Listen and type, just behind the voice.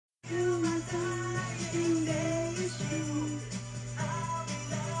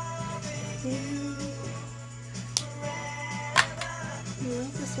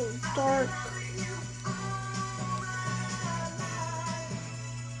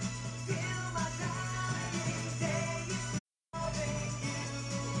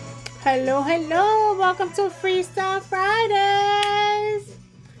Hello, hello. Welcome to Freestyle Fridays.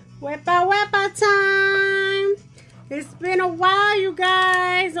 Wepa time. It's been a while, you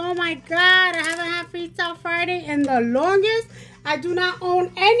guys. Oh my God. I haven't had Freestyle Friday in the longest. I do not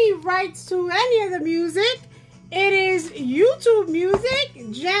own any rights to any of the music. It is YouTube music.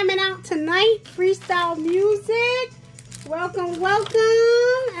 Jamming out tonight. Freestyle music. Welcome,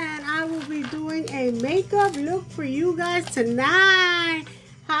 welcome. And I will be doing a makeup look for you guys tonight.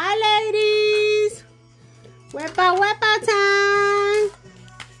 Hi, ladies. Wepa time.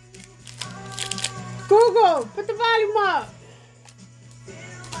 Google, put the volume up.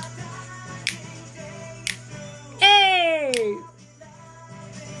 Hey.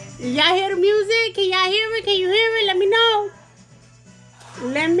 Y'all hear the music? Can y'all hear it? Can you hear it? Let me know.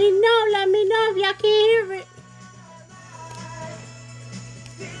 Let me know if y'all can hear it.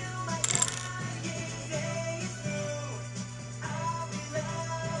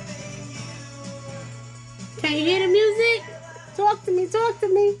 Can you hear the music? Talk to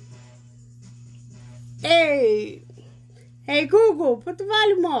me. Hey, Google, put the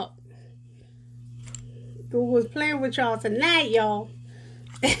volume up. Google's playing with y'all tonight, y'all.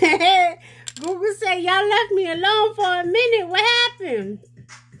 Google said y'all left me alone for a minute. What happened?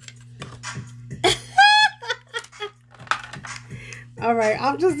 All right,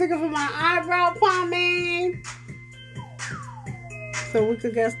 I'm just looking for my eyebrow pomade so we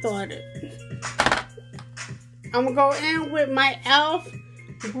could get started. I'm gonna go in with my e.l.f.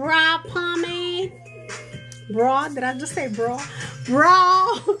 brow pomade. Brow, did I just say brow?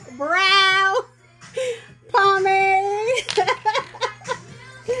 Brow pomade.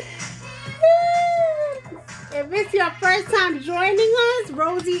 If it's your first time joining us,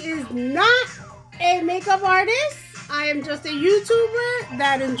 Rosie is not a makeup artist. I am just a YouTuber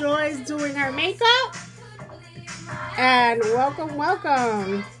that enjoys doing her makeup. And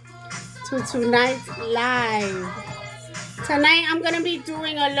welcome to tonight's live. Tonight I'm gonna be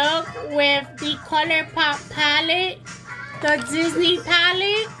doing a look with the ColourPop palette, the Disney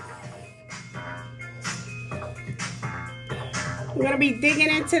palette. I'm gonna be digging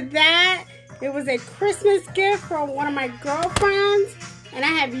into that. It was a Christmas gift from one of my girlfriends, and I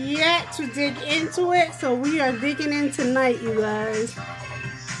have yet to dig into it, so we are digging in tonight, you guys.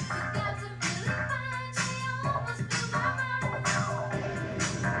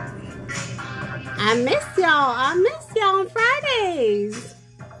 I miss y'all on Fridays.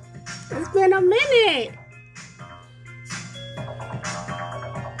 It's been a minute.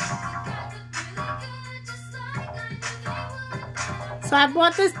 So I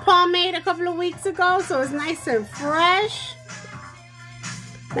bought this pomade a couple of weeks ago, so it's nice and fresh.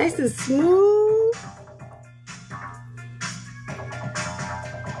 Nice and smooth.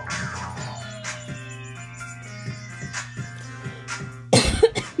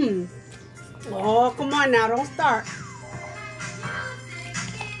 Oh, come on now, don't start.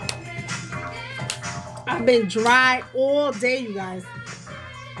 I've been dry all day, you guys.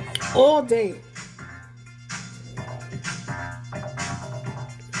 All day.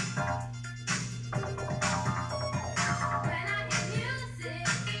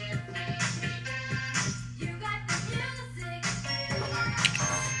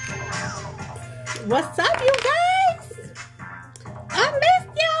 What's up, you guys? I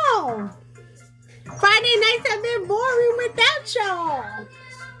missed y'all. Friday nights have been boring without y'all.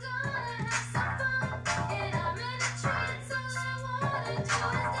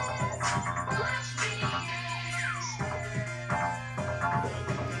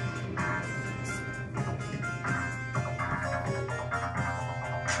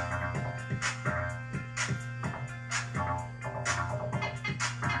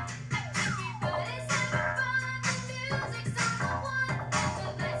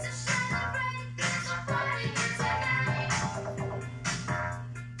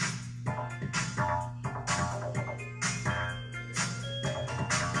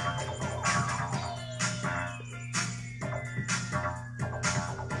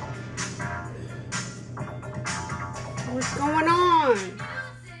 What's going on?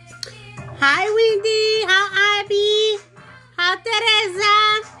 Hi, Wendy. How Ivy? How Teresa?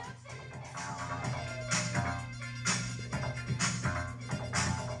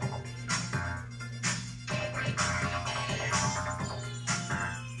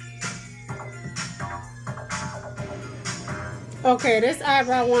 Okay, this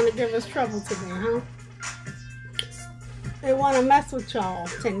eyebrow want to give us trouble today, huh? They want to mess with y'all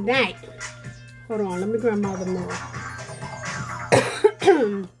tonight. Hold on, let me grab my other mirror.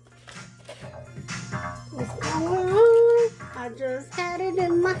 What's going on? I just had it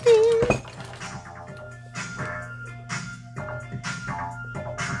in my hand.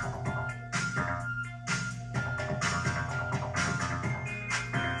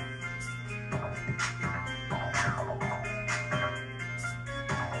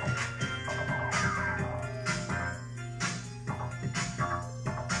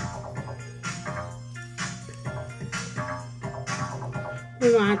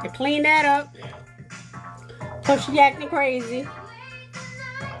 We're gonna have to clean that up. Cause she acting crazy.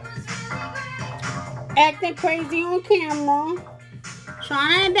 Acting crazy on camera.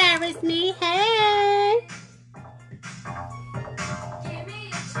 Trying to embarrass me. Hey.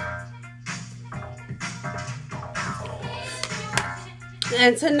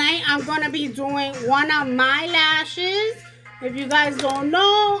 And tonight I'm going to be doing one of my lashes. If you guys don't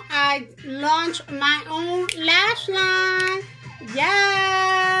know, I launched my own lash line.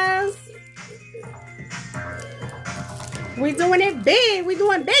 Yes. We're doing it big. We're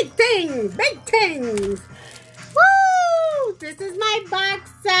doing big things. Big things. Woo! This is my box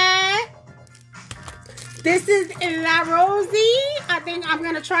set. This is La Rosie. I think I'm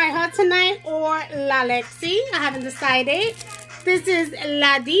going to try her tonight, or La Lexi. I haven't decided. This is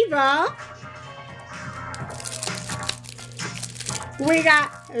La Diva. We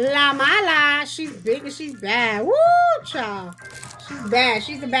got La Mala. She's big and she's bad. Woo, child. She's bad.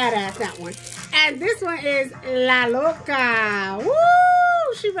 She's a badass, that one. And this one is La Loca.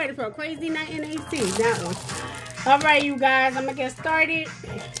 Woo! She's ready for a crazy night in AC. That one. Alright, you guys. I'm going to get started.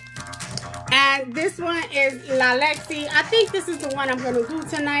 And this one is La Lexi. I think this is the one I'm going to do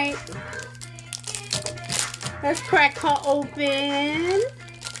tonight. Let's crack her open.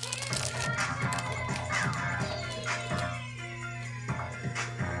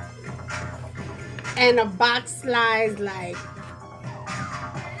 And the box slides like,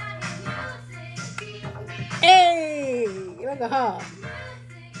 hey, look at her.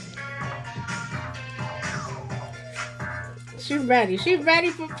 She's ready. She's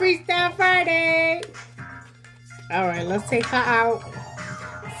ready for Freestyle Friday. All right, let's take her out.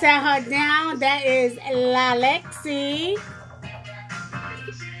 Set her down. That is La Lexi.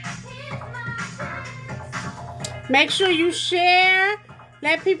 Make sure you share.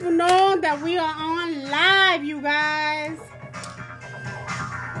 Let people know that we are on live, you guys.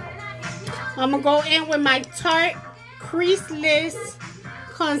 I'm going to go in with my Tarte Creaseless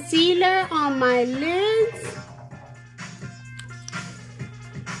Concealer on my lids.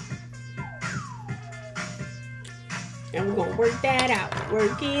 And we're going to work that out.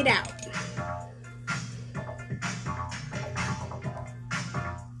 Work it out.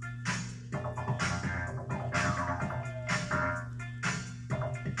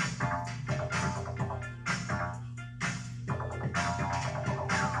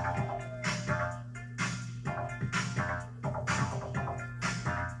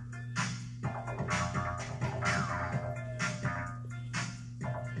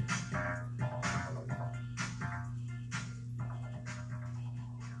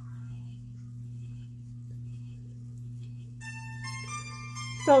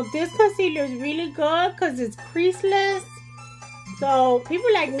 So this concealer is really good because it's creaseless. So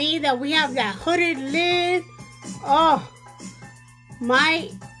people like me that we have that hooded lid, oh, my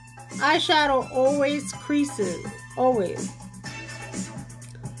eyeshadow always creases, always.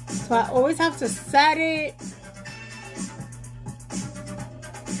 So I always have to set it.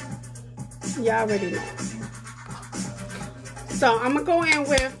 You already know. So I'm gonna go in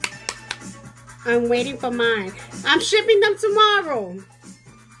with, I'm waiting for mine. I'm shipping them tomorrow.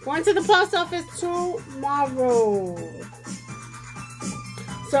 Going to the post office tomorrow.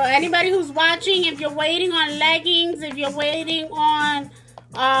 So anybody who's watching, if you're waiting on leggings, if you're waiting on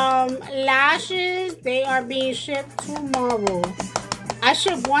lashes, they are being shipped tomorrow. I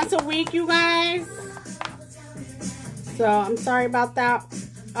ship once a week, you guys. So I'm sorry about that.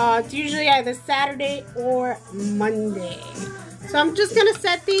 It's usually either Saturday or Monday. So I'm just going to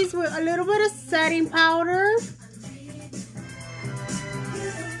set these with a little bit of setting powder.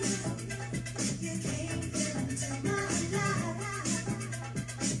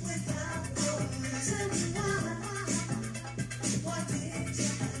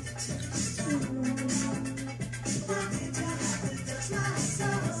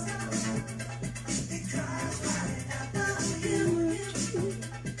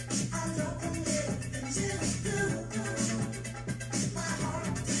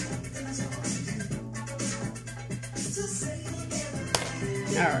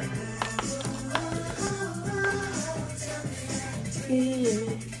 Alright.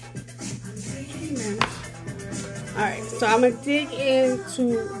 Alright, so I'm going to dig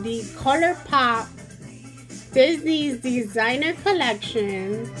into the Color Pop Disney's designer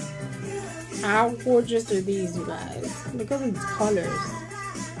collection. How gorgeous are these, you guys? Look at these colors.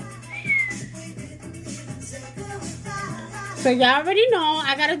 So y'all already know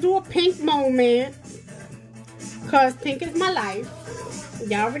I gotta do a pink moment, because pink is my life.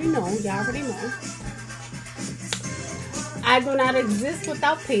 Y'all already know. Y'all already know. I do not exist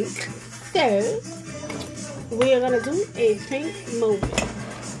without pink. So we are gonna do a pink moment.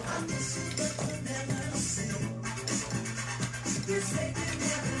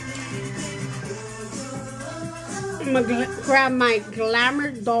 I'm gonna grab my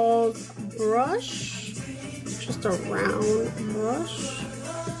Glamour Dolls brush, just a round brush,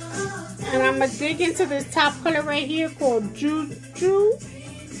 and I'm gonna dig into this top color right here called Juju.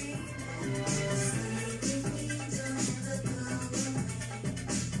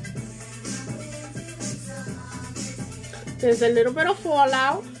 There's a little bit of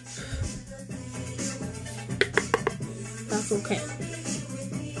fallout. That's okay.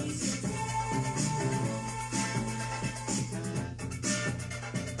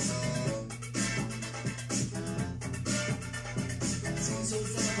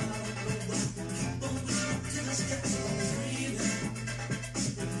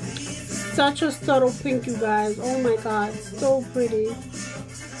 Such a subtle pink, you guys. Oh my god, so pretty.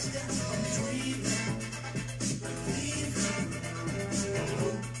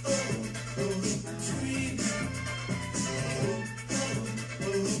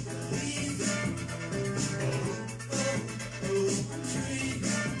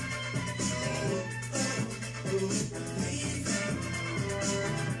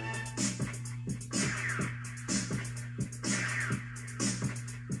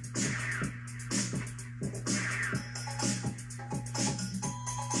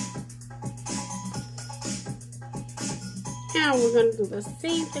 And we're gonna do the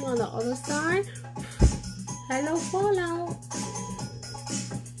same thing on the other side. Hello, fallout.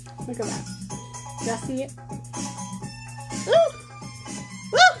 Look at that. Y'all see it? Ooh!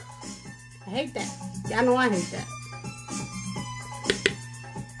 Ooh! I hate that. Y'all know I hate that.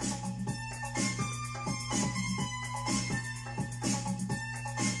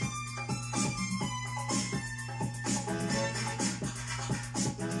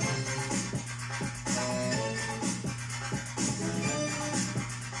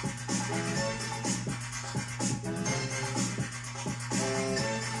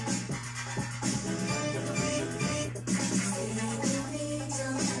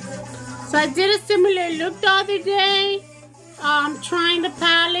 So I did a similar look the other day, trying the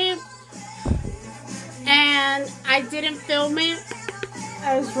palette, and I didn't film it.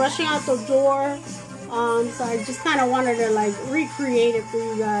 I was rushing out the door, so I just kind of wanted to like recreate it for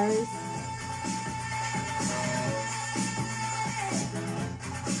you guys.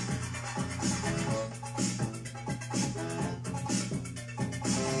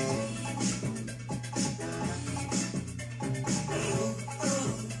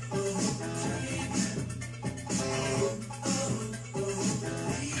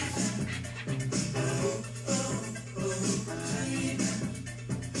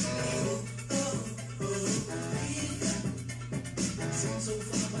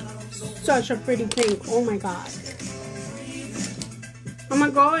 Such a pretty pink. Oh my god. I'm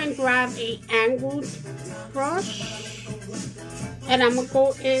gonna go and grab a angled brush, and I'm gonna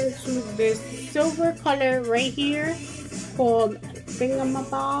go into this silver color right here called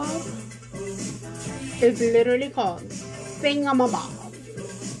Thingamabob. It's literally called Thingamabob.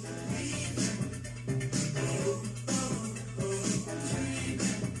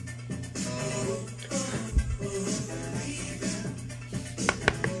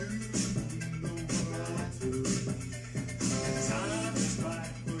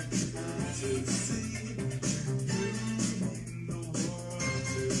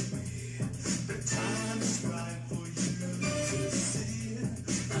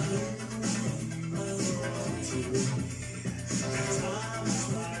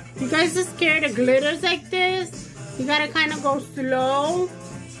 You guys are scared of glitters like this? You gotta kind of go slow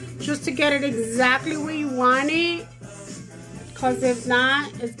just to get it exactly where you want it, because if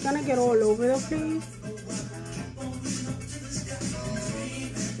not, it's gonna get all over the place.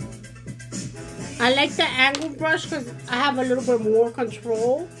 I like the angle brush because I have a little bit more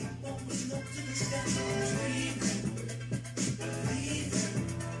control.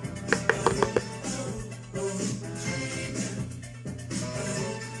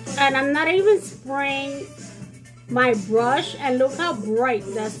 And I'm not even spraying my brush, and look how bright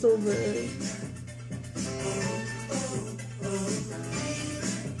that silver is.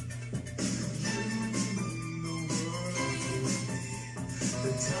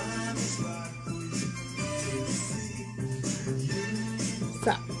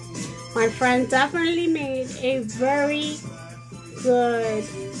 So, my friend definitely made a very good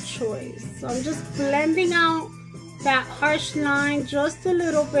choice. So I'm just blending out that harsh line just a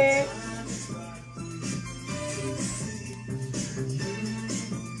little bit.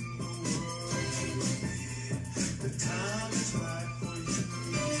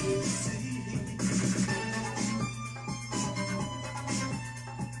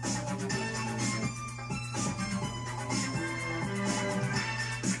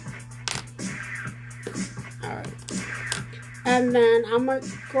 All right. And then I'm going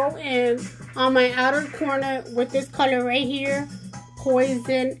to go in on my outer corner with this color right here,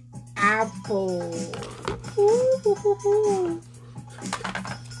 Poison Apple. Ooh.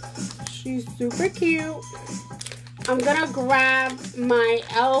 She's super cute. I'm going to grab my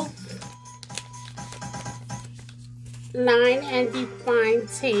e.l.f. Line and Define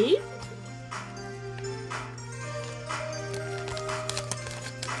tape.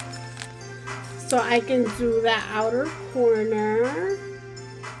 So I can do the outer corner.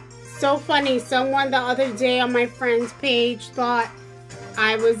 So funny, someone the other day on my friend's page thought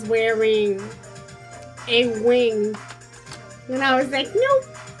I was wearing a wing. And I was like, nope,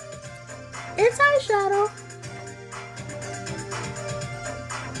 it's eyeshadow.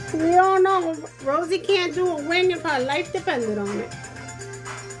 We all know Rosie can't do a wing if her life depended on it.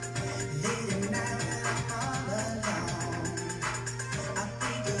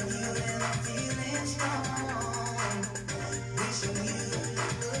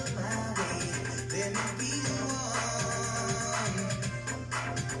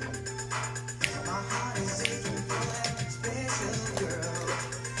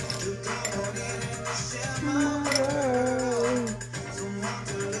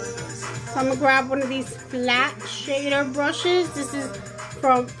 I'm gonna grab one of these flat shader brushes. This is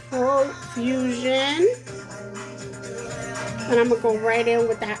from Profusion. And I'm gonna go right in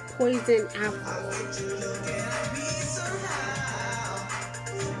with that Poison Apple.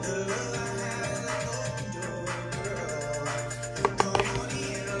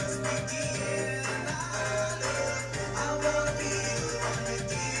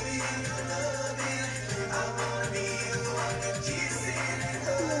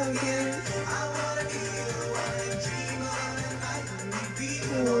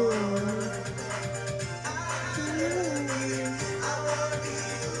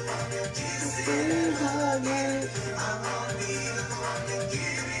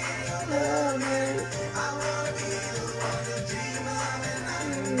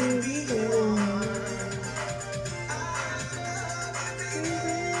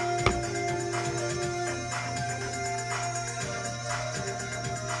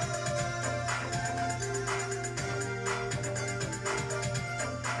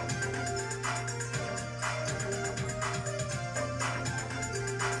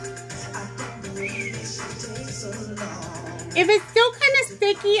 If it's still kind of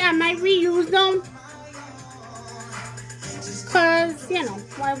sticky, I might reuse them. Because, you know,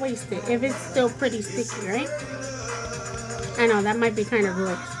 why waste it if it's still pretty sticky, right? I know, that might be kind of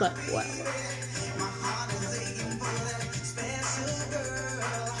gross, but whatever.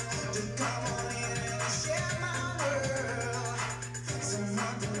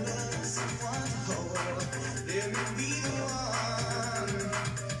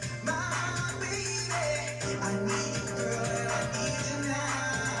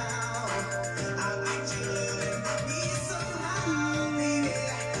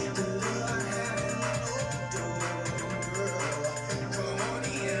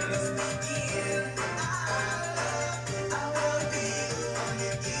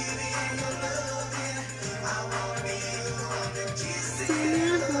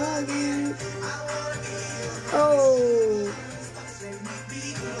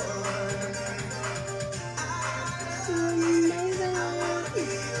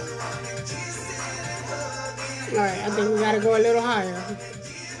 Alright, I think we gotta go a little higher.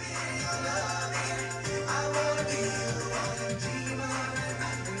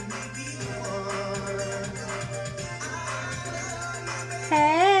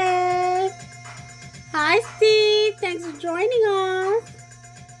 Hey! Hi, Steve! Thanks for joining us.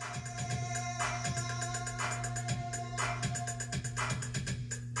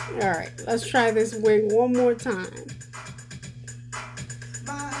 Alright, let's try this wing one more time.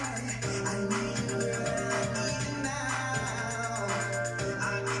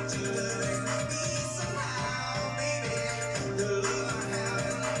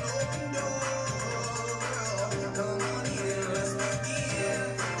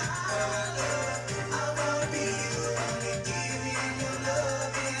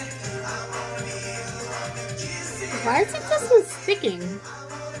 Why is it this one sticking?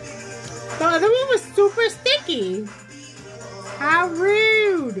 The other one was super sticky. How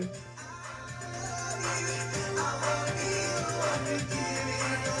rude.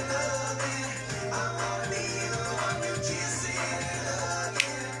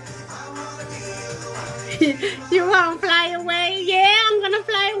 You gonna fly away? Yeah, I'm gonna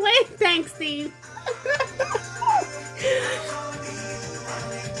fly away. Thanks, Steve.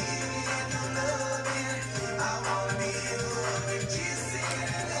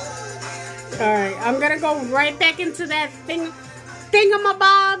 Alright, I'm gonna go right back into that thing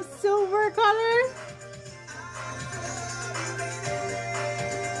thingamabob silver color.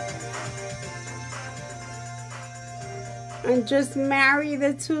 And just marry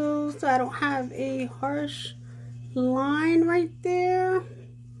the two so I don't have a harsh line right there.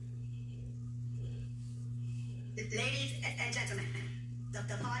 Ladies and gentlemen, the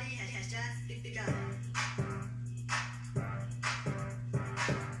party has just begun.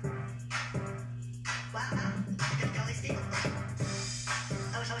 Wow, you can only speak.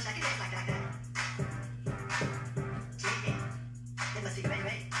 I wish I could dance like that. Gee, it must be great,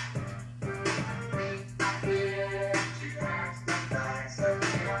 right?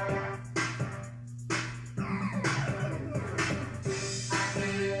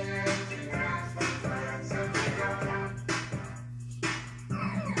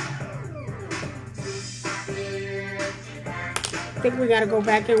 I think we gotta go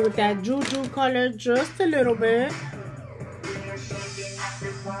back in with that juju color just a little bit.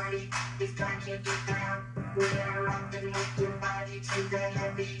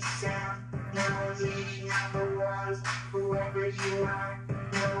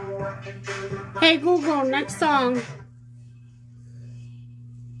 Hey Google, next song.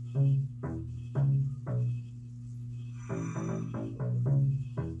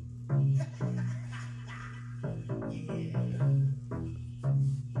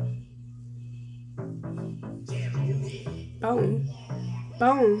 Boom.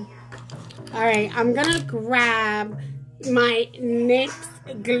 Boom. Alright, I'm gonna grab my NYX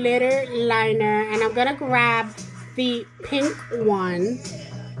glitter liner and I'm gonna grab the pink one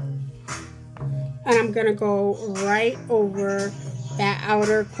and I'm gonna go right over that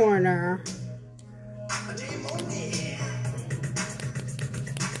outer corner.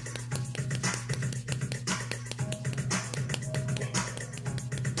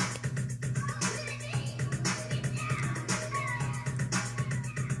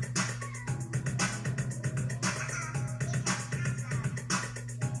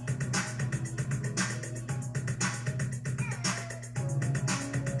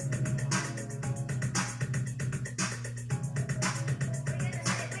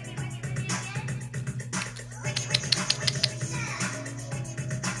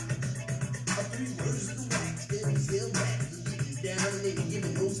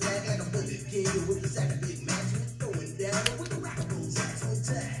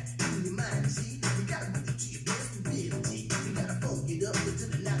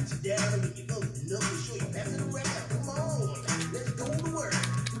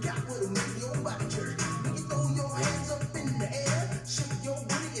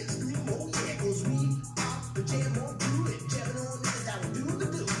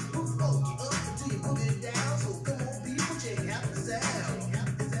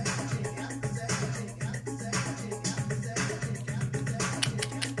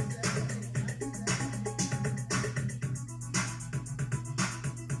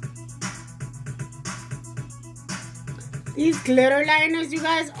 These glitter liners, you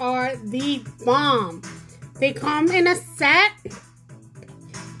guys, are the bomb. They come in a set.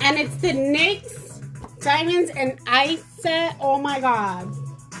 And it's the NYX Diamonds and Ice set. Oh my god.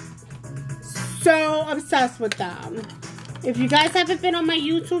 So obsessed with them. If you guys haven't been on my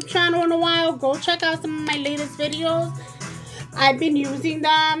YouTube channel in a while, go check out some of my latest videos. I've been using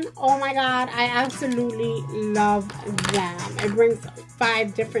them. Oh my god, I absolutely love them. It brings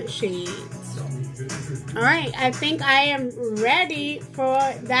 5 different shades. Alright, I think I am ready for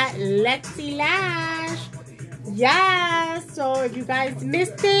that Lexi Lash. Yes, so if you guys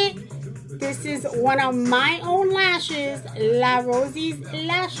missed it, this is one of my own lashes, La Rosie's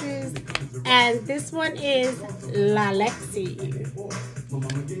Lashes, and this one is La Lexi.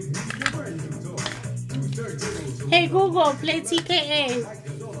 Hey Google, play TKA.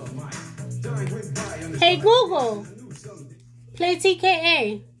 Hey Google, play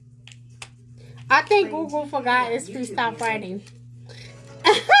TKA. I think Google forgot it's Freestyle Friday.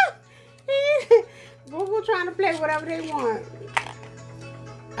 Google trying to play whatever they want.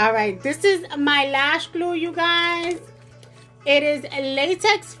 Alright, this is my lash glue, you guys. It is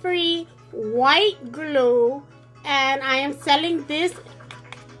latex free white glue. And I am selling this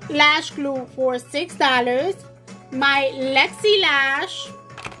lash glue for $6. My Lexi Lash.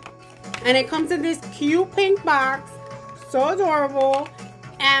 And it comes in this cute pink box. So adorable.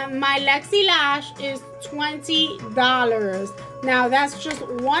 And my Lexi Lash is $20. Now that's just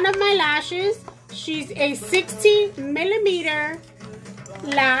one of my lashes. She's a 60mm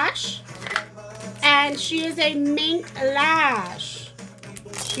lash. And she is a mink lash.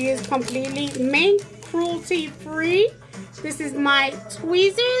 She is completely mink, cruelty free. This is my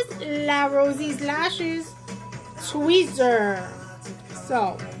tweezers, La Rosie's Lashes tweezer.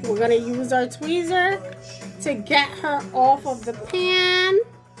 So we're gonna use our tweezer to get her off of the pan.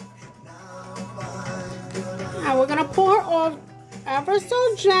 And we're gonna pull her off ever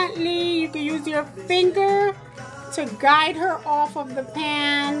so gently. You can use your finger to guide her off of the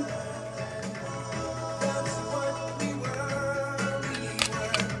pan.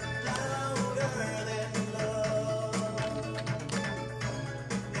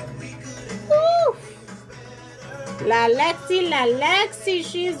 Woo! La Lexi,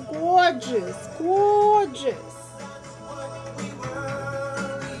 she's gorgeous, gorgeous.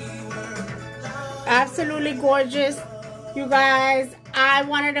 Absolutely gorgeous. You guys, I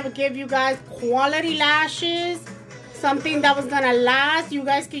wanted to give you guys quality lashes, something that was gonna last. You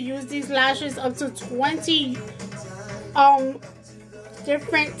guys can use these lashes up to 20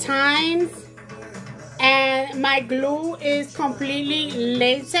 different times. And my glue is completely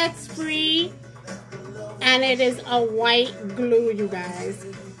latex free, and it is a white glue, you guys.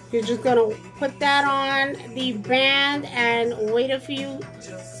 You're just gonna put that on the band and wait a few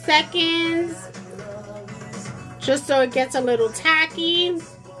seconds just so it gets a little tacky.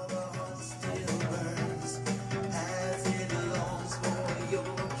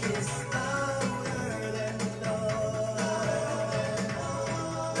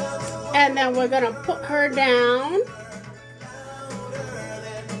 And then we're gonna put her down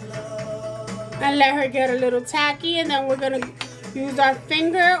and let her get a little tacky, and then we're gonna use our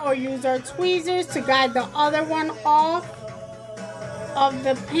finger or use our tweezers to guide the other one off of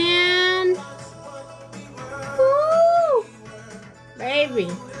the pan. Woo! Baby.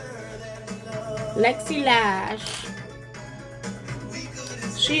 Lexi Lash.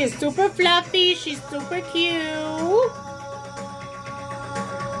 She is super fluffy. She's super cute.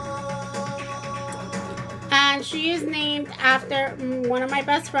 And she is named after one of my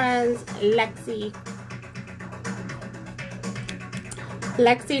best friends, Lexi.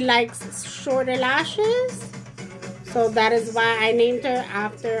 Lexi likes shorter lashes, so that is why I named her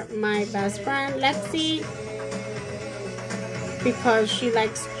after my best friend, Lexi, because she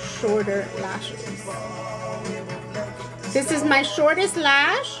likes shorter lashes. This is my shortest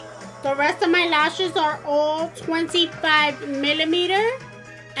lash. The rest of my lashes are all 25 millimeter,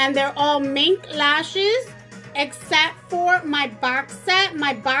 and they're all mink lashes, except for my box set.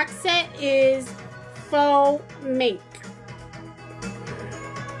 My box set is faux mink.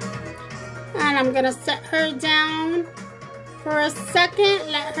 And I'm gonna set her down for a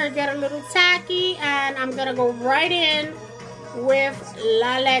second, let her get a little tacky, and I'm gonna go right in with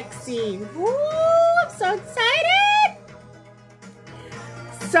La Lexi. Woo! I'm so excited!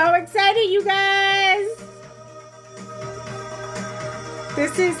 So excited, you guys!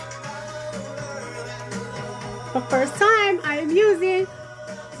 This is the first time I am using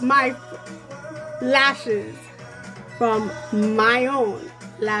my lashes from my own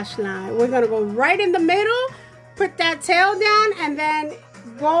lash line. We're gonna go right in the middle, put that tail down, and then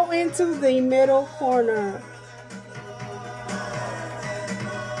go into the middle corner.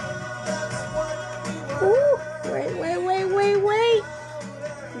 Ooh, wait.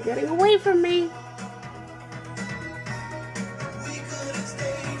 You're getting away from me.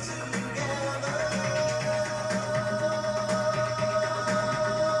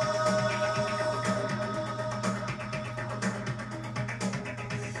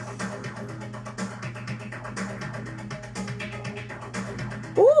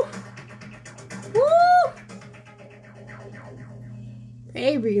 Ooh. Woo.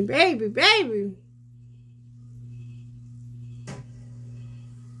 Baby.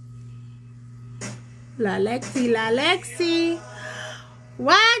 La Lexi.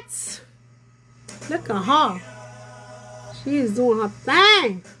 What? Look at her. She is doing her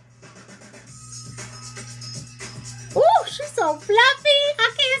thing. Ooh, she's so fluffy.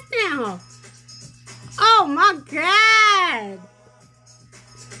 I can't stand her. Oh my God.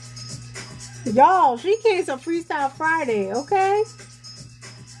 Y'all, she came to Freestyle Friday, okay?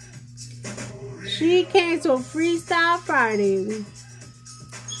 She came to Freestyle Friday.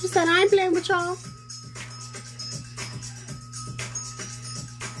 She said, I ain't playing with y'all.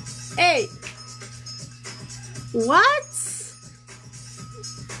 Hey. What?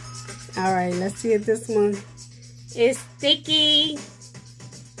 Alright, let's see if this one is sticky.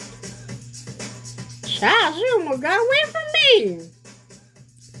 Child, she almost got away from me.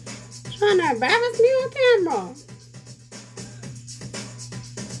 Trying to embarrass me on camera.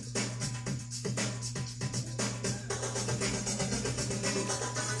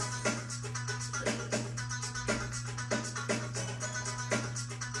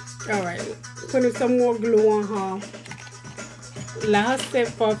 Alright, putting some more glue on her. Let her sit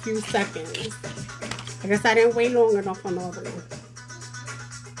for a few seconds. I guess I didn't wait long enough on the other one.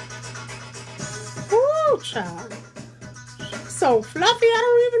 Ooh, child. She's so fluffy, I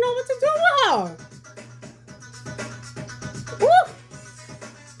don't even know what to do with her. Ooh.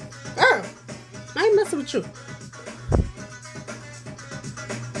 Girl, I ain't messing with you.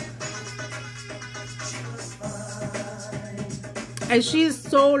 And she is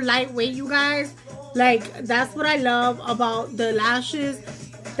so lightweight, you guys. Like, that's what I love about the lashes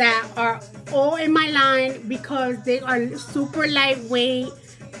that are all in my line, because they are super lightweight.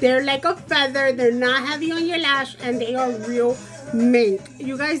 They're like a feather. They're not heavy on your lash, and they are real mink.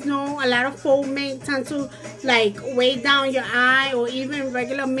 You guys know a lot of faux mink tend to like weigh down your eye, or even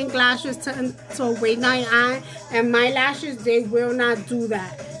regular mink lashes tend to weigh down your eye. And my lashes, they will not do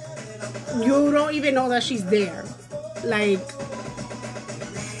that. You don't even know that she's there. Like,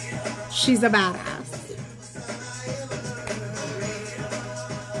 she's a badass.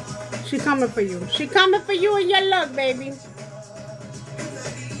 She coming for you. She coming for you in your look, baby.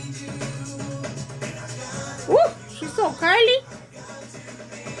 Ooh, she's so curly.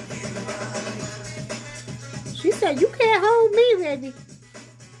 She said, you can't hold me, baby.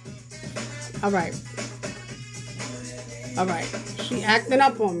 All right. All right. She acting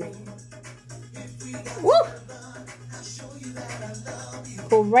up on me. Woo.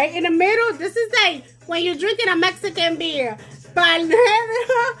 Go right in the middle. This is like when you're drinking a Mexican beer. Para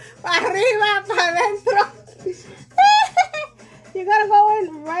adentro, para arriba, para adentro. You gotta go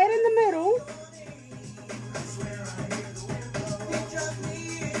in right in the middle.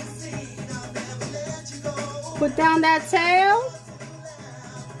 Put down that tail.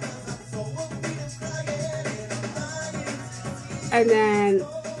 And then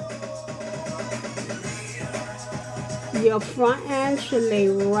your front end should lay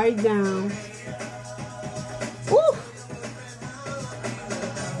right down. Ooh.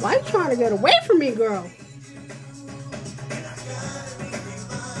 Why are you trying to get away from me, girl?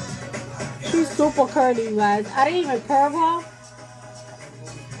 She's super curly, you guys. I didn't even curve her.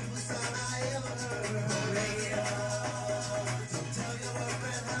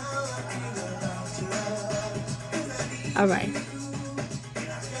 All right.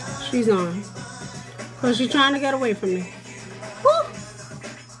 She's on. Because she's trying to get away from me. Woo!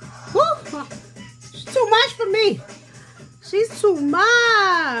 Woo! She's too much for me. She's too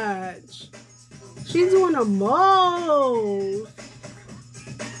much. She's doing the most.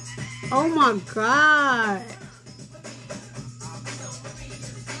 Oh my God.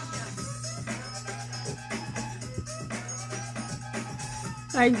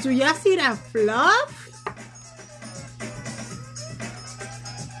 Like, do y'all see that fluff?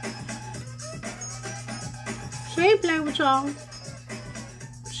 She ain't playing with y'all.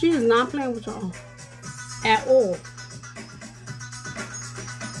 She is not playing with y'all at all.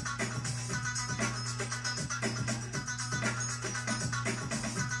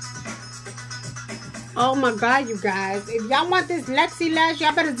 Oh my God, you guys. If y'all want this Lexi Lash,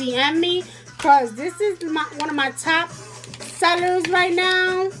 y'all better DM me. Because this is one of my top sellers right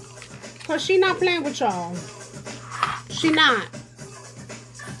now. Because she not playing with y'all. She not.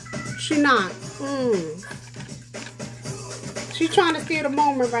 She not. She's trying to steal the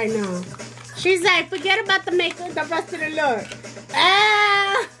moment right now. She's like, forget about the makeup, the rest of the look.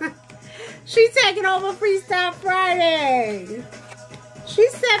 Ah! She's taking over Freestyle Friday. She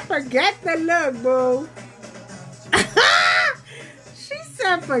said, forget the look, boo. She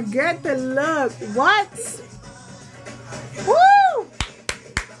said, forget the look. What? Woo!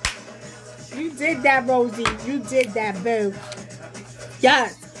 You did that, Rosie. You did that, boo.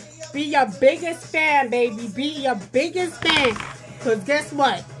 Yes. Be your biggest fan, baby. Be your biggest fan. Because guess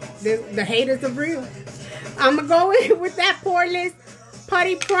what? The haters are real. I'm going to go in with that Poreless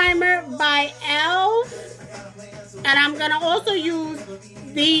Putty Primer by e.l.f. And I'm going to also use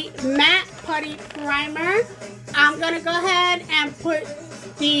the matte putty primer. I'm going to go ahead and put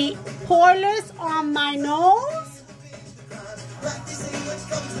the Poreless on my nose.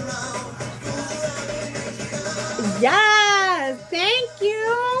 Yes, thank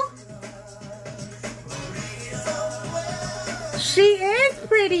you. She is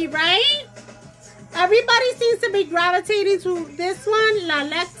pretty, right? Everybody seems to be gravitating to this one, La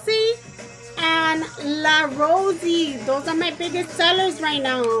Lexi and La Rosie. Those are my biggest sellers right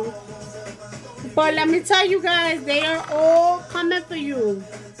now. But let me tell you guys, they are all coming for you.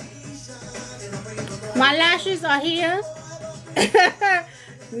 My lashes are here.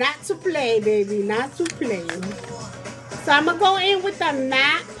 Not to play, baby. Not to play. So I'm going to go in with the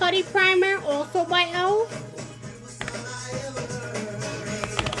matte putty primer, also by e.l.f.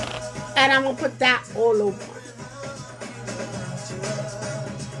 And I'm going to put that all over.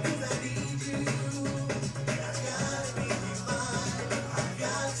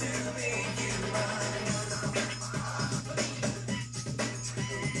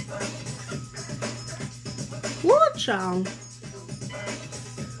 child.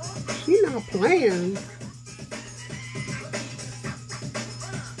 She not playing.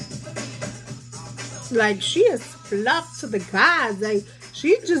 Like, she is fluff to the gods. Like,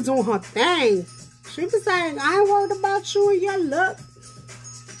 she just doing her thing. She was like, I ain't worried about you and your look.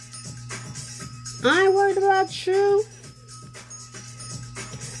 I ain't worried about you.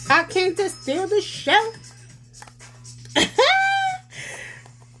 I came to steal the show.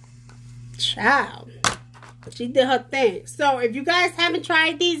 Child. She did her thing. So, if you guys haven't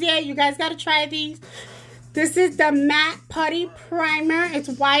tried these yet, you guys got to try these. This is the matte putty primer. It's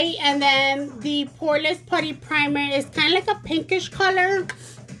white. And then the poreless putty primer is kind of like a pinkish color.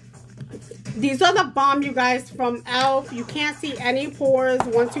 These are the bomb, you guys, from e.l.f. You can't see any pores.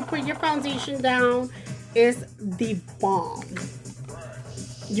 Once you put your foundation down, it's the bomb.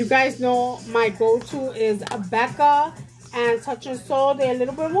 You guys know my go-to is Becca and Touch and Soul. They're a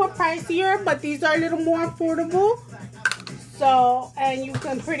little bit more pricier, but these are a little more affordable. So, and you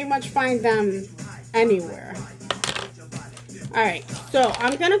can pretty much find them anywhere. Alright, so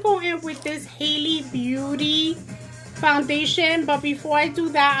I'm going to go in with this Haley Beauty foundation. But before I do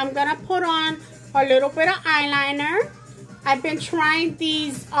that, I'm going to put on a little bit of eyeliner. I've been trying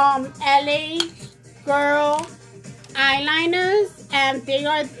these LA Girl eyeliners, and they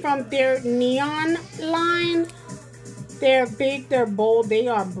are from their neon line. They're big, they're bold, they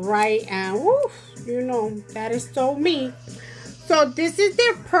are bright, and woof, you know, that is so me. So this is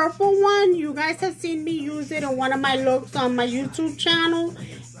their purple one. You guys have seen me use it in one of my looks on my YouTube channel.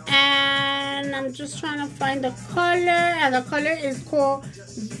 And I'm just trying to find the color. And the color is called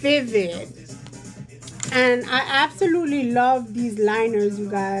Vivid. And I absolutely love these liners, you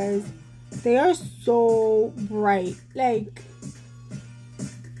guys. They are so bright. Like,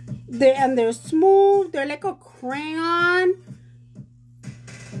 they're smooth. They're like a crayon.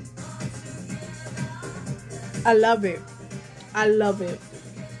 I love it. I love it.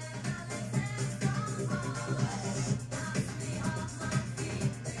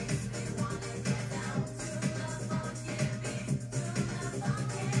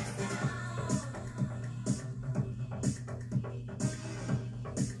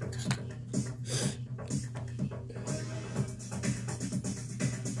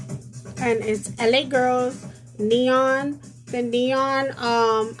 And it's LA Girls Neon, the neon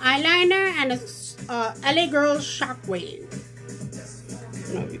eyeliner, and it's LA Girls Shockwave.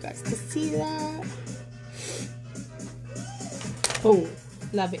 I don't know if you guys can see that. Boom.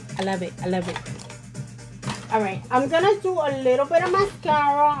 Love it. I love it. I love it. Alright, I'm gonna do a little bit of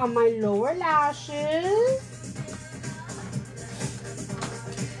mascara on my lower lashes.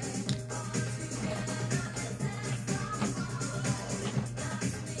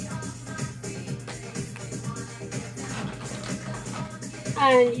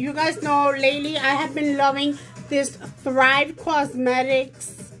 And you guys know lately I have been loving this Thrive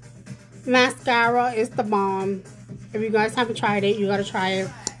Cosmetics mascara. It's the bomb. If you guys haven't tried it, you gotta try it.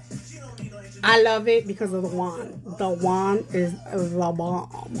 I love it because of the wand. The wand is the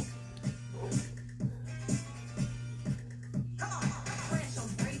bomb.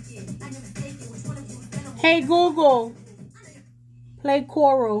 Hey Google, play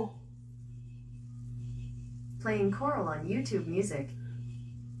Coral. Playing Coral on YouTube Music.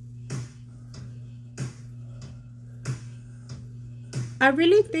 I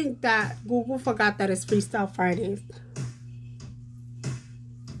really think that Google forgot that it's Freestyle Fridays.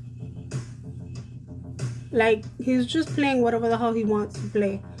 Like, he's just playing whatever the hell he wants to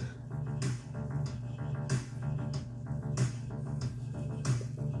play.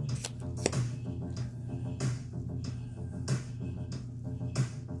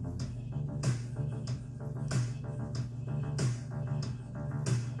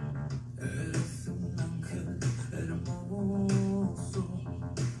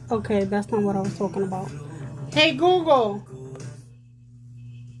 Okay, that's not what I was talking about. Hey Google,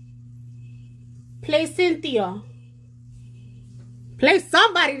 play Cynthia. Play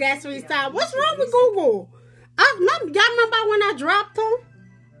somebody that's freestyle. What's wrong with Google? Y'all remember when I dropped them?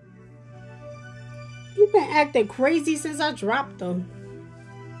 You've been acting crazy since I dropped them.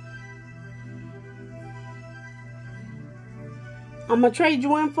 I'm gonna trade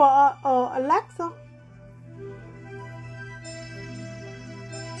you in for Alexa.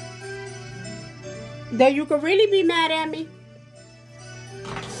 Then you could really be mad at me.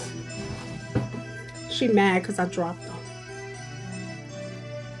 She mad because I dropped them.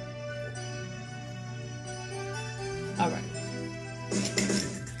 Alright.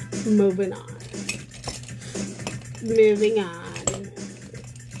 Moving on. Moving on.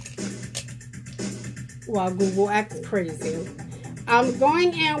 While Google acts crazy. I'm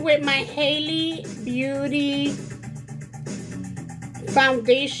going in with my Haley Beauty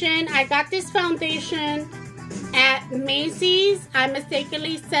foundation. I got this foundation at Macy's. I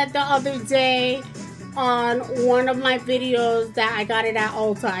mistakenly said the other day on one of my videos that I got it at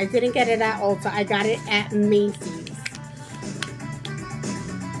Ulta. I didn't get it at Ulta. I got it at Macy's.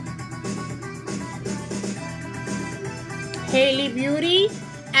 Haley Beauty,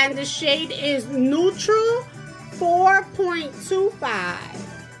 and the shade is Neutral 4.25.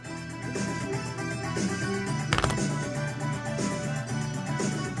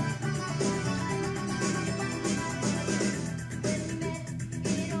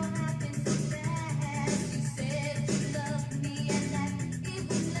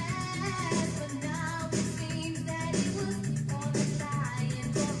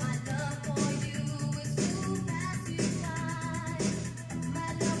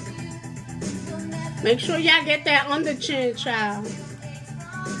 Make sure y'all get that under chin, child.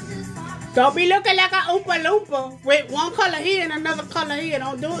 Don't be looking like a Oompa Loompa with one color here and another color here.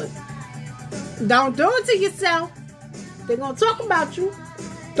 Don't do it. Don't do it to yourself. They're going to talk about you.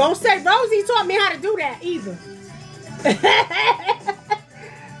 Don't say Rosie taught me how to do that either.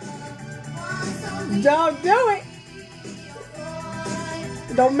 Don't do it.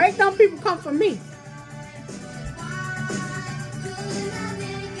 Don't make them people come for me.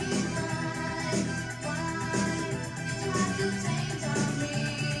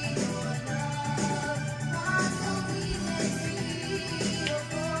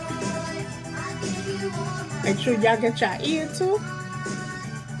 Make sure y'all get your ear too.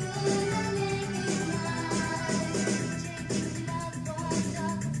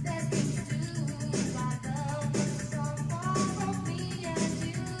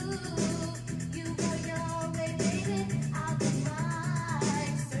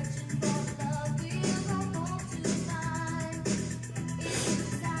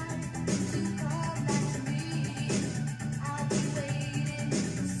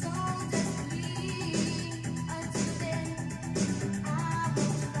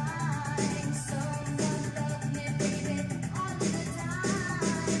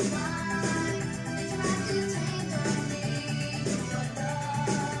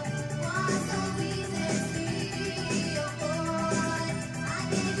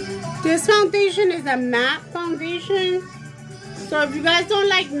 This foundation is a matte foundation. So if you guys don't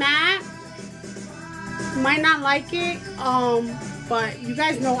like matte, you might not like it. But you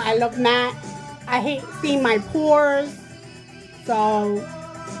guys know I love matte. I hate seeing my pores. So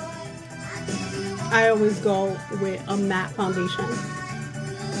I always go with a matte foundation.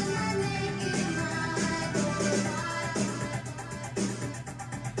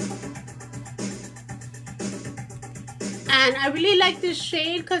 And I really like this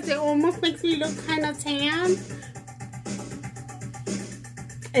shade because it almost makes me look kind of tan.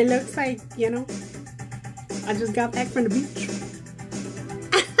 It looks like, you know, I just got back from the beach.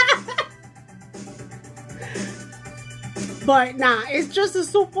 But nah, it's just a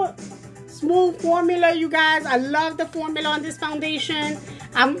super smooth formula, you guys. I love the formula on this foundation.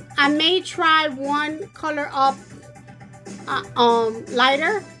 I may try one color up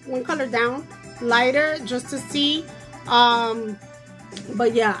lighter, one color down lighter, just to see.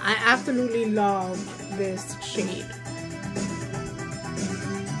 But yeah, I absolutely love this shade.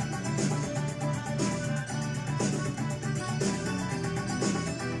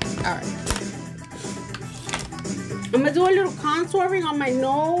 Alright, I'm gonna do a little contouring on my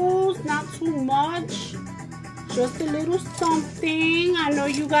nose, not too much, just a little something. I know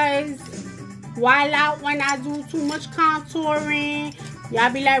you guys wild out when I do too much contouring.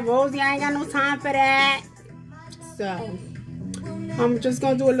 Y'all be like, Rosie, I ain't got no time for that. So I'm just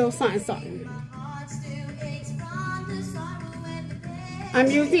gonna do a little something. I'm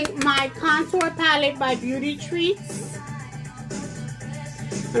using my contour palette by Beauty Treats,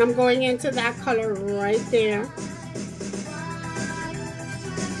 and I'm going into that color right there.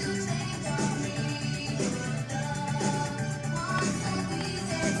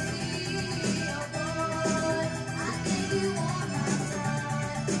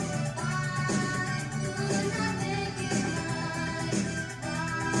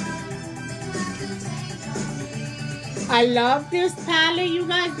 I love this palette, you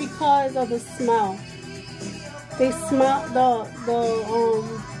guys, because of the smell. They smell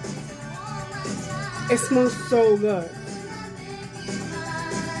it smells so good.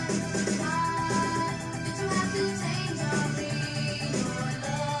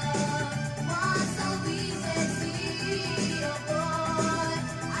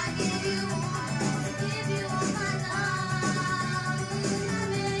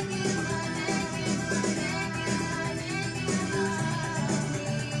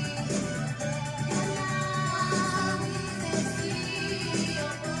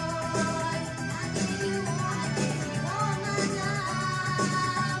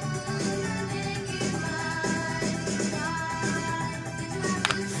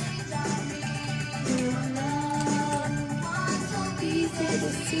 be able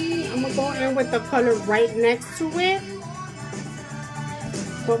to see. I'm gonna go in with the color right next to it.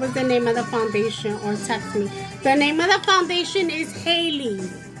 What was the name of the foundation? Or text me. The name of the foundation is Haley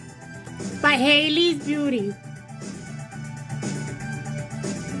by Haley's Beauty.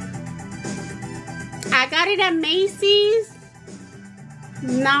 I got it at Macy's.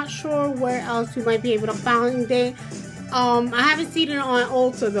 Not sure where else you might be able to find it. I haven't seen it on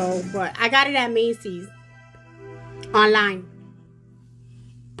Ulta though, but I got it at Macy's online.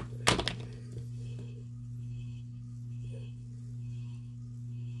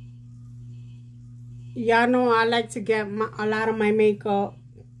 Y'all know I like to get a lot of my makeup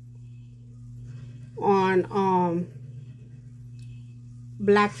on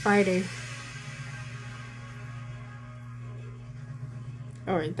Black Friday.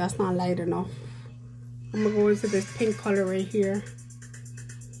 Alright, that's not light enough. I'm gonna go into this pink color right here.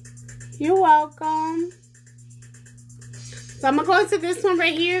 You're welcome. So I'm gonna go into this one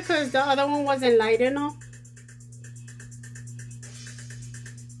right here because the other one wasn't light enough.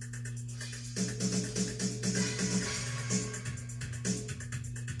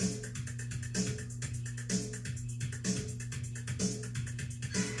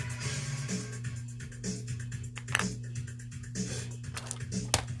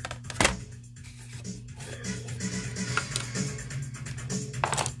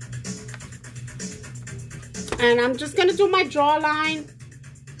 And I'm just going to do my jawline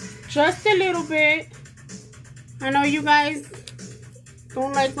just a little bit. I know you guys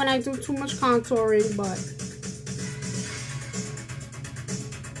don't like when I do too much contouring, but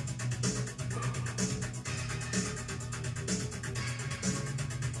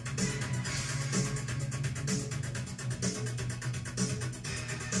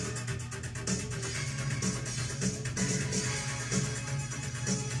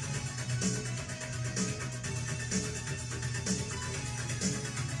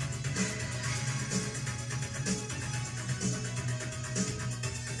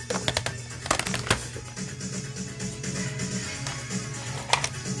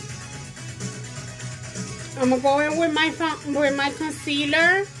I'm gonna go in with my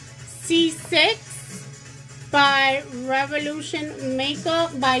concealer, C6 by Revolution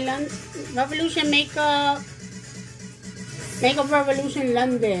Makeup Makeup Revolution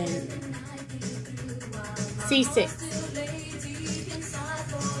London. C6.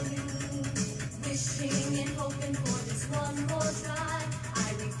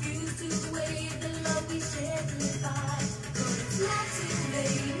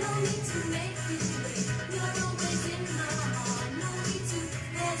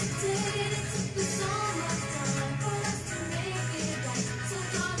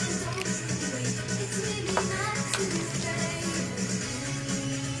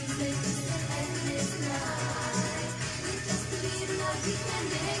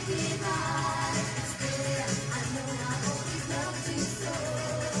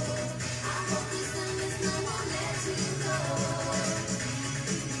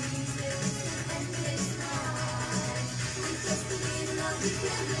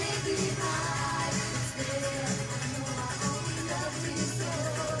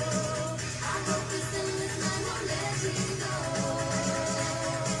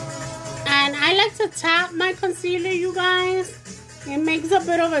 And I like to tap my concealer, you guys. It makes a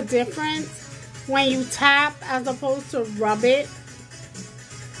bit of a difference when you tap as opposed to rub it.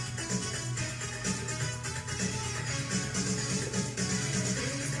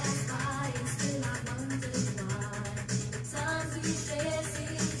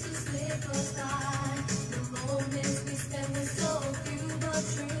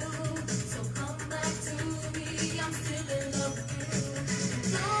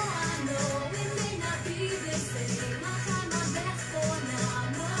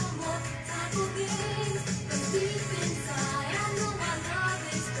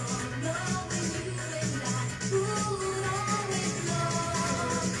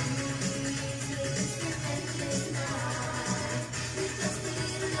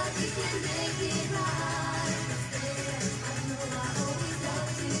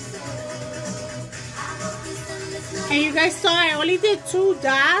 And you guys saw I only did 2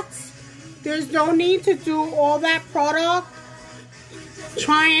 dots. There's no need to do all that product.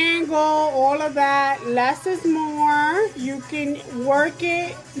 Triangle, all of that. Less is more. You can work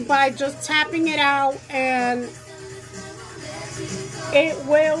it by just tapping it out and it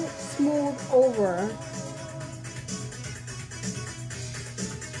will smooth over.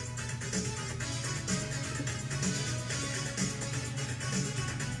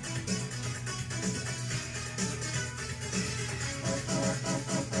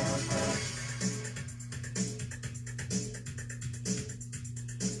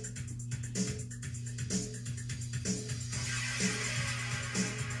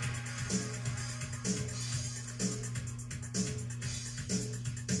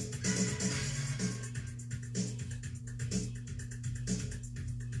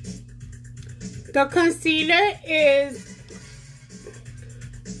 The concealer is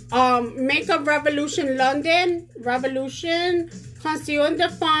Makeup Revolution London Revolution Conceal and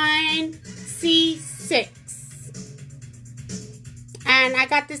Define C6. And I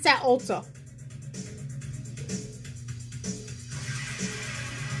got this at Ulta.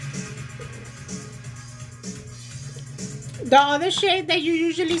 The other shade that you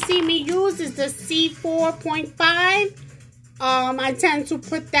usually see me use is the C4.5. I tend to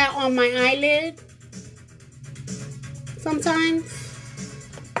put that on my eyelid sometimes.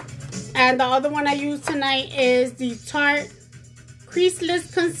 And the other one I use tonight is the Tarte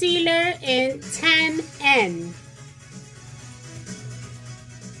Creaseless Concealer in 10N.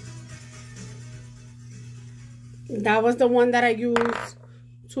 That was the one that I used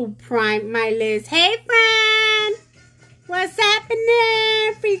to prime my lids. Hey friend! What's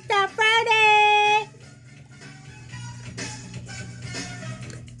happening? Freestyle Friday!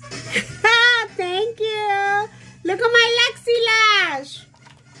 Thank you! Look at my Lexi Lash!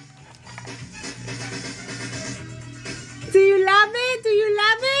 Do you love it? Do you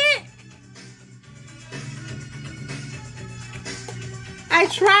love it? I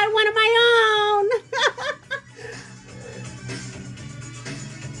tried one of my own.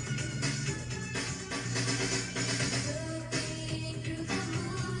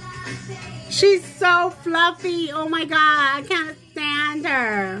 She's so fluffy. Oh my God, I can't stand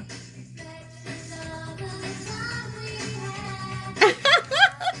her.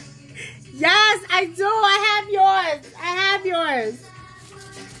 Yes, I do. I have yours. I have yours.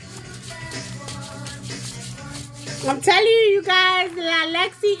 I'm telling you, you guys, La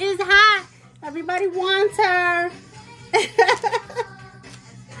Lexi is hot. Everybody wants her.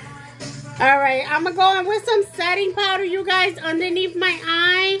 All right, I'm going to go in with some setting powder, you guys, underneath my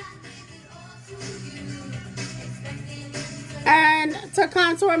eye. And to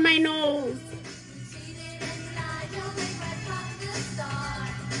contour my nose.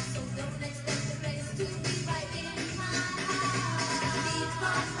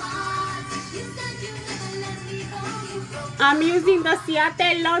 I'm using the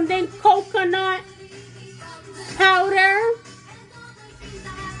Ciate London Coconut Powder.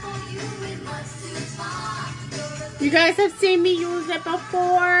 You guys have seen me use it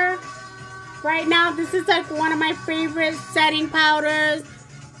before. Right now, this is like one of my favorite setting powders.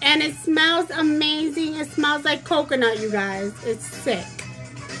 And it smells amazing. It smells like coconut, you guys. It's sick.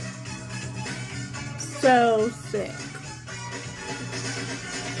 So sick.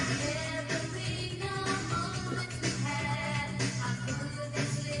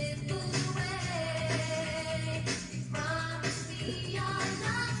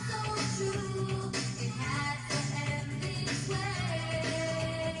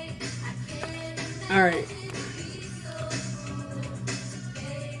 All right.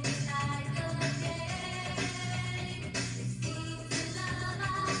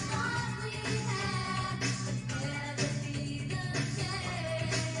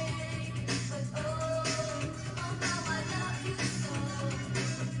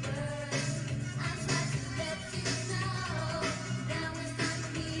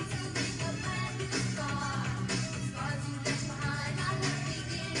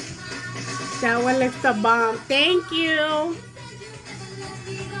 That one looks the bomb. Thank you.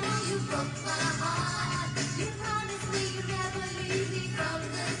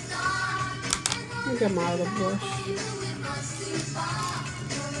 Look at my little bush.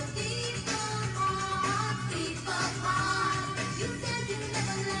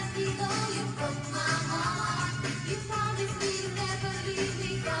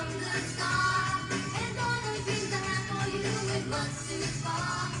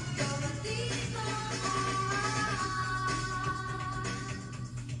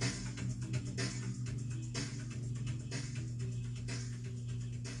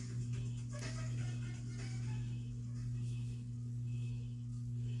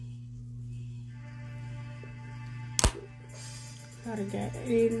 Gotta get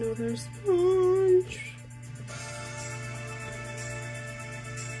another sponge.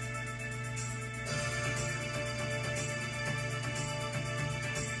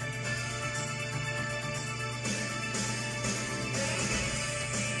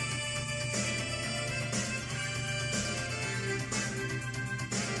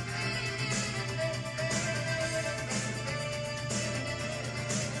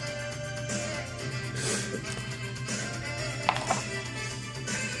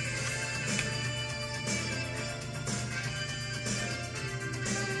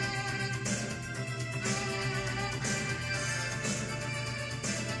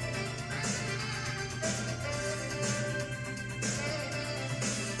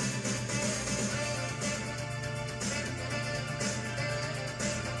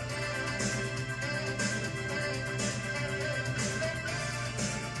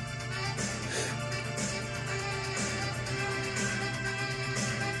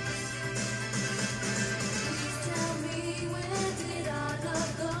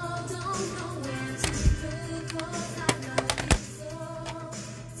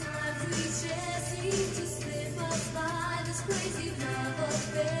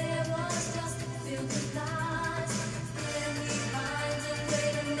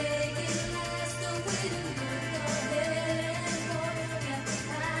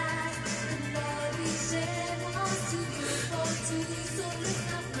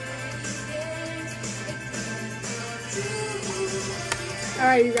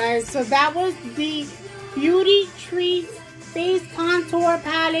 Alright, you guys. So that was the Beauty Treats Face Contour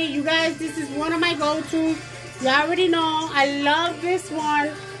Palette. You guys, this is one of my go-tos. You already know. I love this one.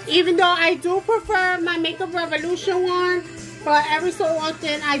 Even though I do prefer my Makeup Revolution one. But every so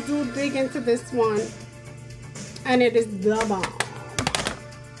often, I do dig into this one. And it is the bomb.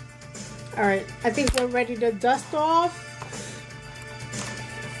 Alright, I think we're ready to dust off.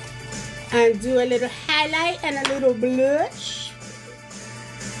 And do a little highlight and a little blush.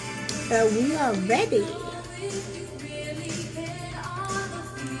 And we are ready.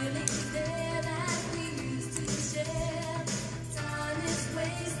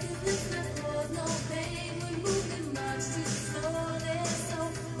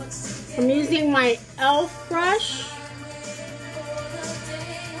 I'm using my e.l.f. brush,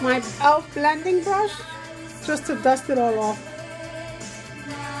 my e.l.f. blending brush, just to dust it all off.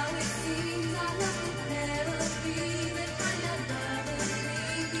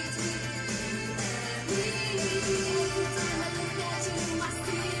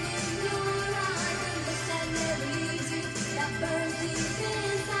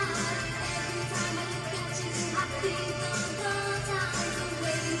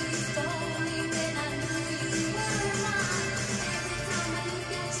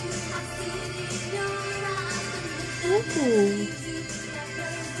 Ooh.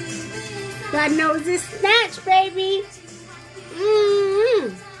 That nose is snatched, baby.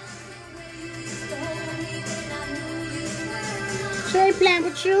 She ain't playing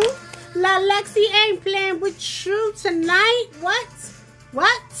with you. La Lexi ain't playing with you tonight. What?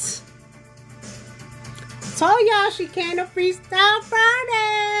 What? Told y'all she can't do Freestyle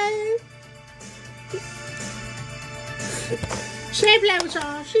Friday. She ain't playing with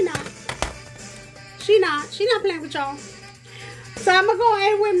y'all. She not. She not playing with y'all. So I'm gonna go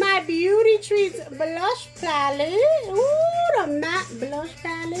in with my Beauty Treats blush palette. Ooh, the matte blush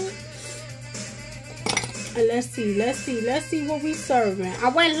palette. And let's see what we serving. I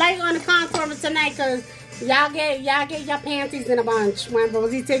went light on the contour tonight because y'all get your panties in a bunch when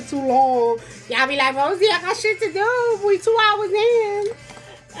Rosie take too long. Y'all be like, Rosie, I got shit to do. We 2 hours in.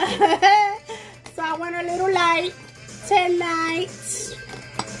 So I went a little light tonight.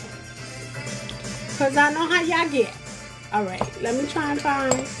 Because I know how y'all get. Alright, let me try and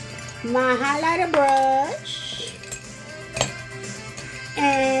find my highlighter brush.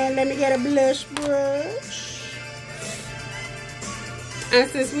 And let me get a blush brush. And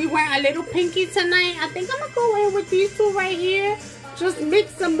since we went a little pinky tonight, I think I'm going to go in with these two right here. Just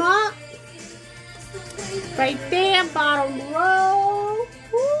mix them up. Right there, bottom row.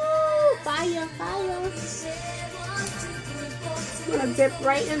 Woo, fire, fire. I'm going to dip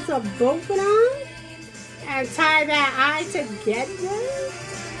right into both of them. And tie that eye together.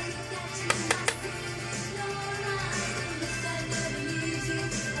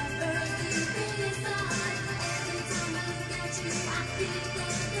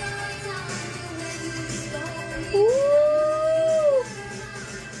 Ooh.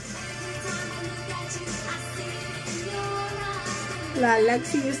 La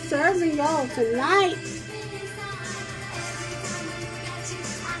Lexi is serving y'all tonight.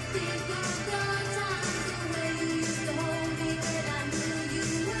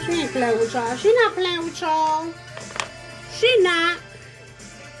 She ain't playing with y'all. She not playing with y'all. She not.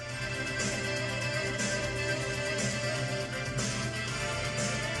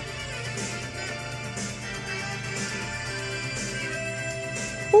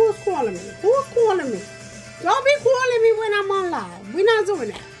 Who's calling me? Who's calling me? Don't be calling me when I'm on live. We're not doing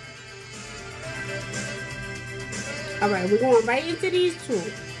that. Alright, we're going right into these two.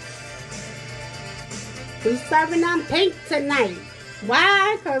 We're serving them pink tonight.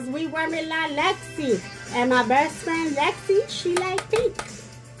 Why? Because we wearing La Lexi. And my best friend Lexi, she like pink.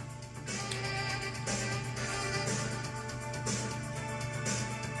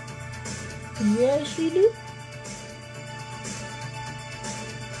 Yeah, she do.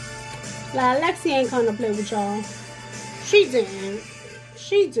 La Lexi ain't gonna play with y'all. She didn't.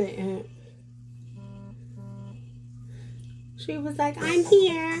 She didn't. She was like, I'm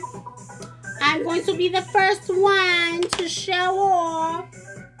here. I'm going to be the first one to show off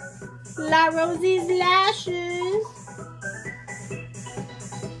La Rosie's lashes.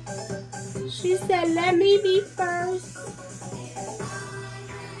 She said, let me be first.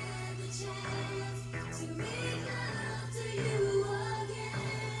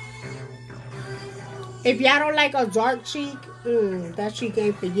 If y'all don't like a dark cheek, that cheek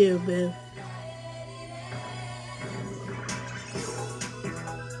ain't for you, boo.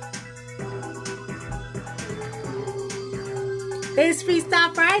 It's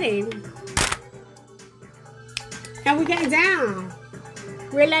Freestyle Friday. And we getting down.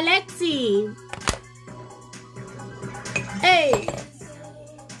 with Alexi. Hey.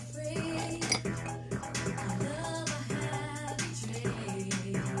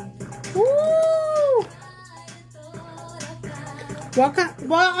 Woo. What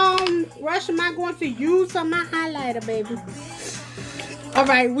brush am I going to use on my highlighter, baby? All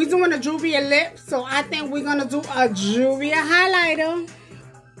right, we're doing a Juvia lip, so I think we're gonna do a Juvia highlighter.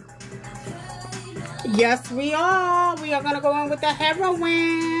 Yes, we are. We are gonna go in with the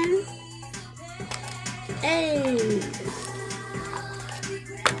heroine. Hey.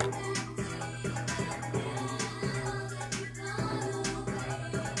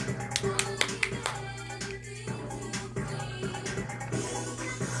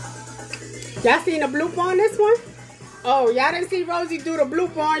 Y'all seen the blooper on this one? Oh, y'all didn't see Rosie do the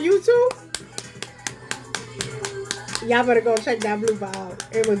blooper on YouTube? Y'all better go check that blooper out.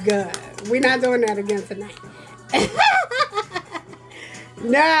 It was good. We're not doing that again tonight.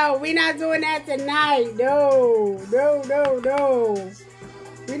 No, we're not doing that tonight. No.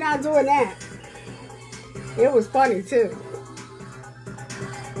 We're not doing that. It was funny too.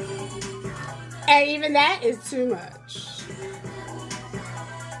 And even that is too much.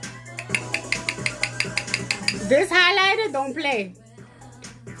 This highlighter don't play.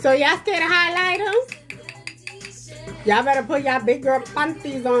 So y'all scared of highlighter? Y'all better put y'all big girl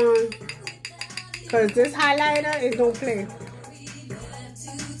panties on. Cause this highlighter is don't play.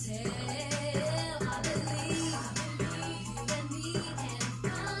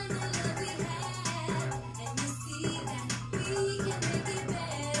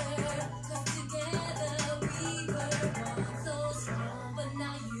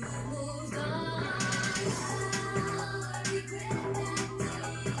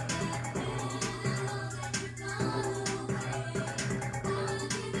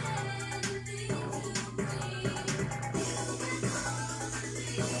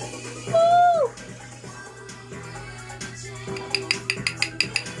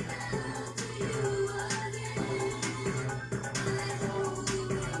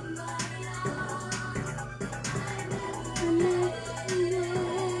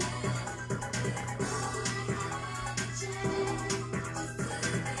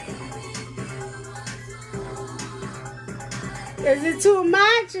 Is it too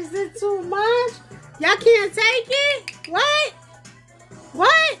much? Is it too much? Y'all can't take it? What?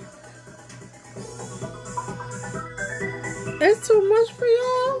 What? It's too much for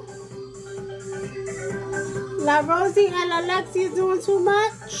y'all? La Rosie and Alexi is doing too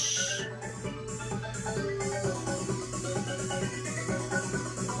much?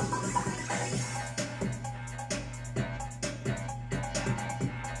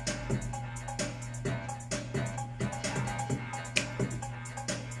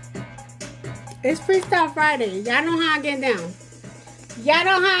 It's Freestyle Friday. Y'all know how I get down. Y'all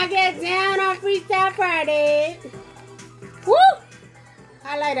know how I get down on Freestyle Friday. Woo!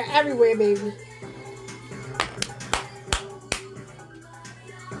 Highlighter everywhere, baby.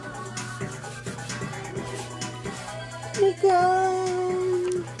 We go.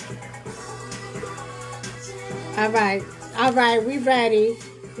 All right. We ready.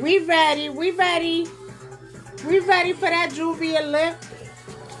 We ready for that Juvia lip.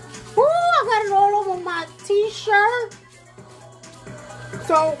 Woo! I got it all over my t-shirt.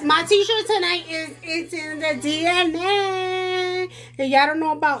 So my t-shirt tonight is it's in the DNA. And y'all don't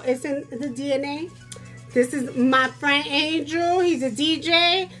know about it's in the DNA. This is my friend Angel. He's a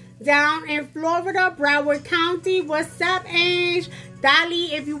DJ down in Florida, Broward County. What's up, Angel?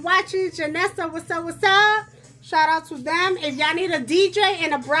 Dolly, if you watching, Janessa, what's up? Shout out to them. If y'all need a DJ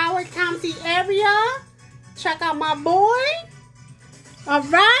in the Broward County area, check out my boy. All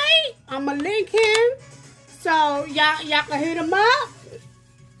right, I'm gonna link him so y'all can hit him up.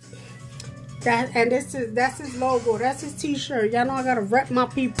 That's his logo. That's his t-shirt. Y'all know I gotta rep my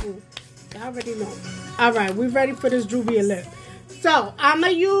people. Y'all already know. All right, we ready for this Juvia lip. So I'm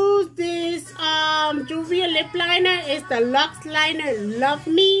gonna use this Juvia lip liner. It's the Luxe Liner Love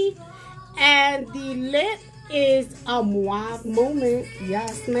Me, and the lip is a mauve moment.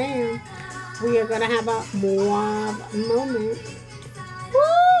 Yes, ma'am. We are gonna have a mauve moment.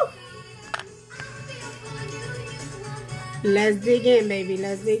 Woo! Let's dig in, baby.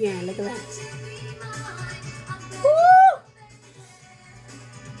 Let's dig in. Look at that. Woo!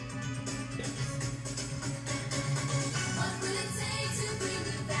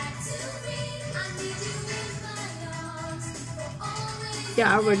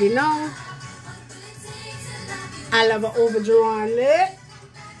 Y'all already know. I love an overdrawn lip.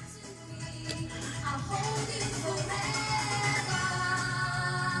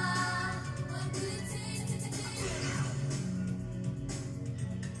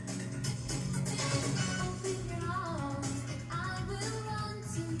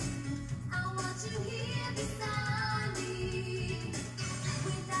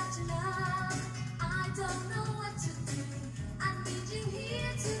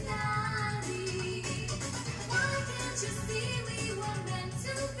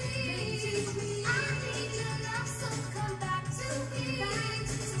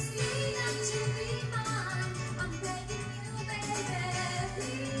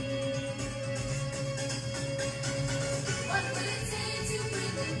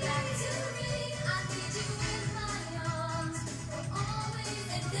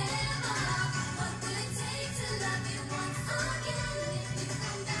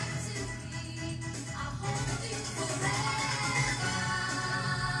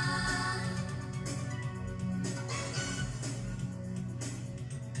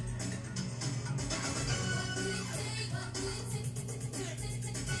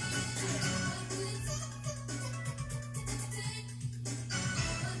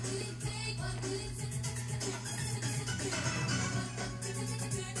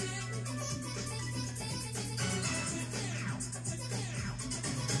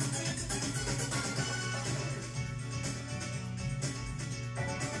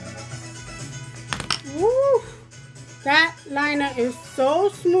 That liner is so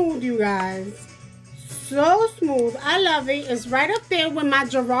smooth, you guys. So smooth. I love it. It's right up there with my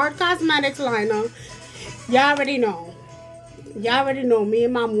Gerard Cosmetics liner. Y'all already know. Y'all already know me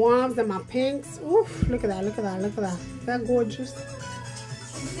and my mauves and my pinks. Oof, look at that, look at that, look at that. Is that gorgeous?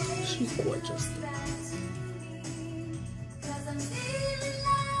 She's gorgeous.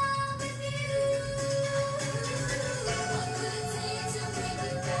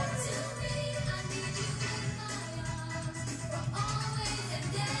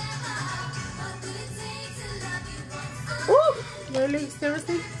 Ooh, really?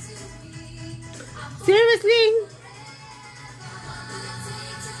 Seriously? Seriously?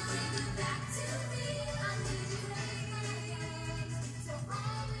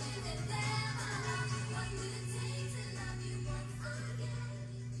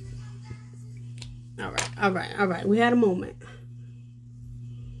 All right. We had a moment.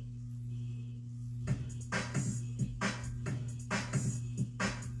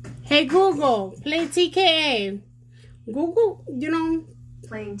 Hey Google, play TKA. Google, you know,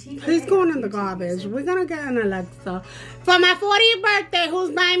 Playing TKA. he's going in the garbage. We're gonna get an Alexa. For my 40th birthday, who's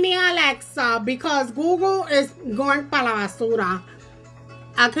buying me an Alexa? Because Google is going para la basura.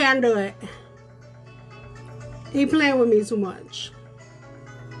 I can't do it. He playing with me too much.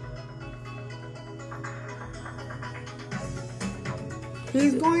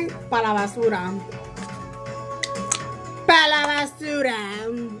 He's going para la basura. Para la basura.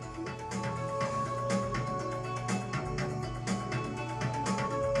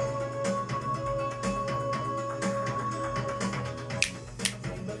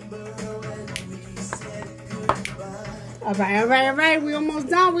 All right. We almost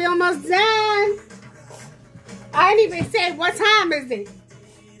done. I didn't even say what time is it.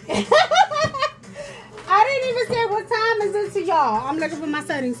 I didn't even say what time is it to y'all. I'm looking for my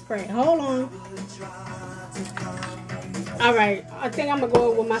setting spray. Hold on. All right. I think I'm going to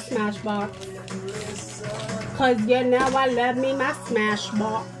go with my Smashbox. Because you know I love me my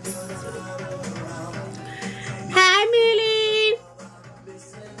Smashbox. Hi, Millie.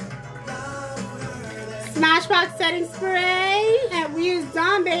 Smashbox setting spray. And we are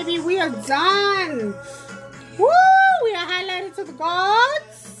done, baby. We are done. Woo! We are highlighted to the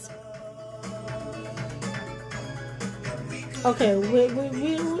gods. Okay, we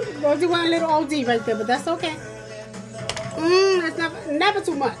Rosie went a little OD right there, but that's okay. It's never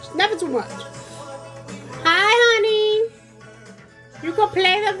too much. Never too much. Hi, honey. You can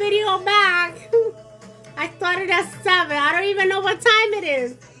play the video back. I started at 7. I don't even know what time it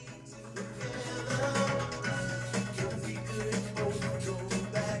is.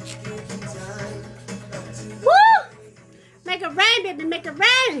 Woo! Make it rain, baby. Make it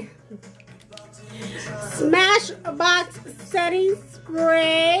rain. Smashbox setting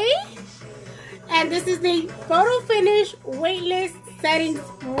spray. And this is the photo finish weightless setting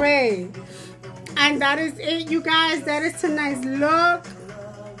spray. And that is it, you guys. That is tonight's look.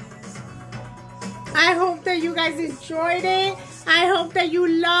 I hope that you guys enjoyed it. I hope that you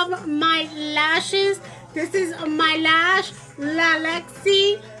love my lashes. This is my lash, La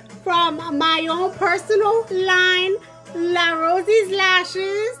Lexi, from my own personal line, La Rosie's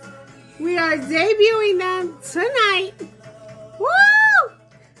Lashes. We are debuting them tonight. Woo!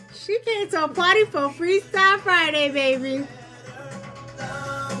 She came to a party for Freestyle Friday, baby.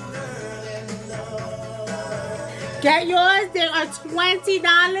 Get yours. They are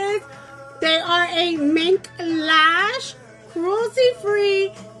 $20. They are a mink lash,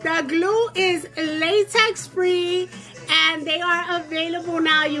 cruelty-free. The glue is latex-free. And they are available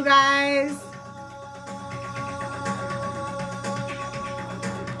now, you guys.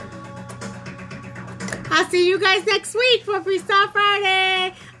 I'll see you guys next week for Freestyle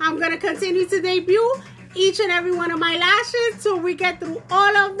Friday. I'm going to continue to debut each and every one of my lashes till we get through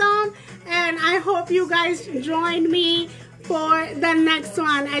all of them. And I hope you guys join me for the next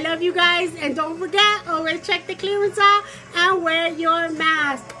one. I love you guys. And don't forget, always check the clearance aisle and wear your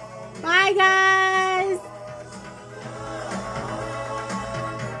mask. Bye, guys.